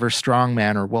whatever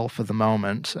strongman or wolf of the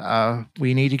moment,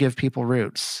 we need to give people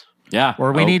roots. Yeah.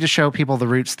 Or we need to show people the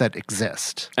roots that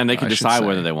exist. And they can decide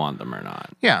whether they want them or not.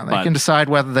 Yeah, they can decide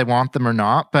whether they want them or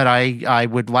not. But I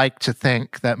would like to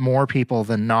think that more people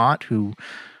than not who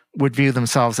would view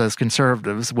themselves as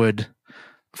conservatives would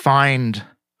find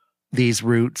these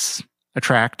roots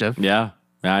attractive. Yeah,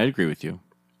 I agree with you.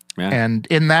 Yeah. And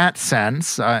in that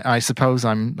sense, I suppose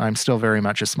I'm still very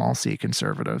much a small c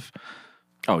conservative.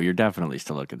 Oh, you're definitely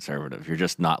still a conservative. You're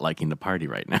just not liking the party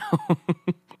right now.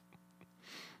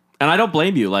 And I don't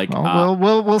blame you. Like,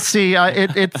 we'll see.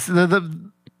 It's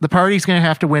the party's going to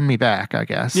have to win me back, I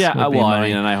guess. Yeah. Well, I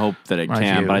mean, and I hope that it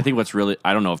can. view. But I think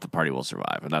I don't know if the party will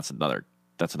survive, and that's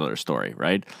another story,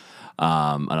 right?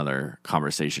 Another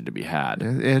conversation to be had.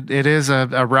 It is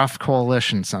a rough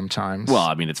coalition sometimes. Well,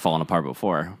 I mean, it's fallen apart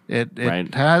before. It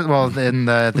right? has. Well, in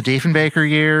the Diefenbaker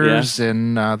years,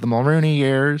 in the Mulrooney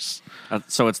years.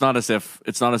 So it's not as if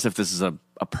this is a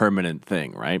permanent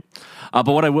thing, right? But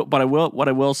what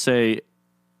I will say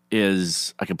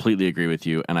is I completely agree with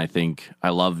you, and I think I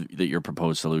love that your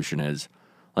proposed solution is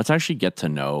let's actually get to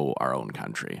know our own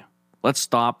country. Let's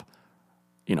stop,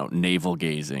 navel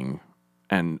gazing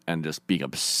and just being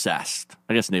obsessed.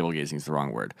 I guess navel gazing is the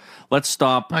wrong word. Let's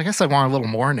stop. I guess I want a little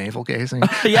more navel gazing.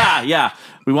 Yeah,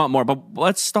 we want more, but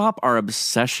let's stop our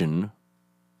obsession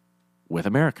with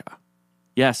America.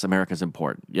 Yes, America's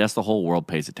important. Yes, the whole world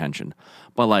pays attention,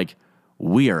 but like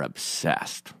we are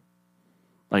obsessed.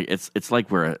 Like it's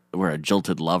like we're a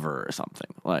jilted lover or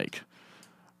something. Like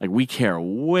we care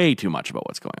way too much about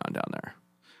what's going on down there.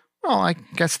 Well, I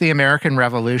guess the American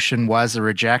Revolution was a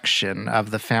rejection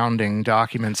of the founding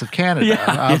documents of Canada,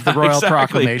 of the Royal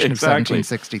Proclamation of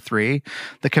 1763,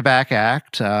 the Quebec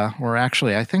Act, or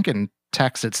actually, I think in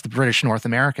text it's the British North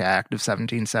America Act of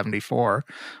 1774,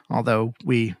 although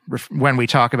when we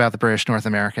talk about the British North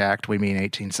America Act, we mean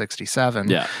 1867.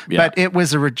 Yeah. But it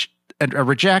was a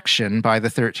rejection by the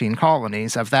 13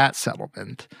 colonies of that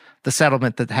settlement. The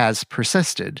settlement that has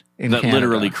persisted in Canada. That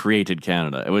literally created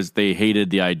Canada. They hated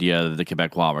the idea that the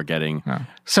Quebecois were getting. Oh.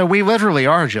 So we literally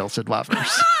are jilted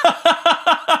lovers.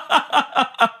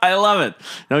 I love it.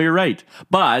 No, you're right.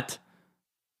 But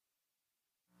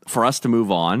for us to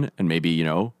move on and maybe,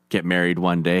 get married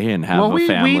one day and have a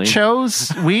family.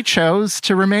 We chose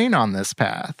to remain on this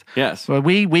path. Yes. Well,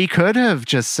 we could have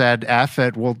just said, F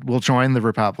it, we'll join the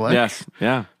Republic. Yes.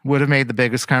 Yeah. Would have made the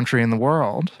biggest country in the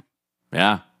world.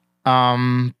 Yeah.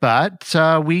 But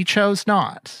we chose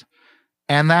not.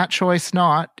 And that choice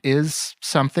not is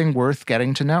something worth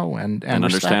getting to know and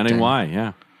understanding why,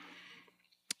 yeah.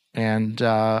 And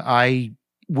I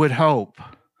would hope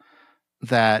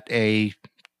that a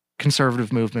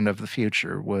conservative movement of the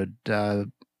future would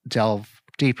delve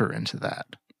deeper into that.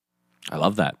 I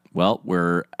love that. Well,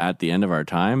 we're at the end of our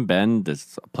time. Ben,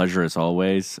 it's a pleasure as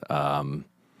always.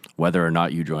 Whether or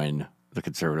not you join the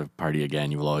Conservative Party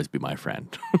again, you will always be my friend.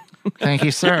 Thank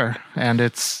you, sir. And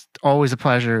it's always a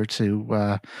pleasure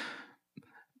to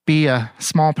be a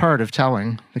small part of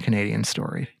telling the Canadian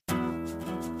story.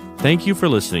 Thank you for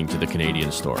listening to The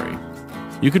Canadian Story.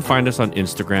 You can find us on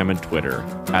Instagram and Twitter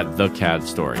at The CAD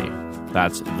Story.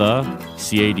 That's The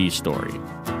CAD Story.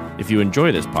 If you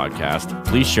enjoy this podcast,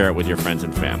 please share it with your friends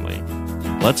and family.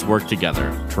 Let's work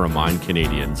together to remind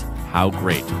Canadians how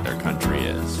great their country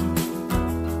is.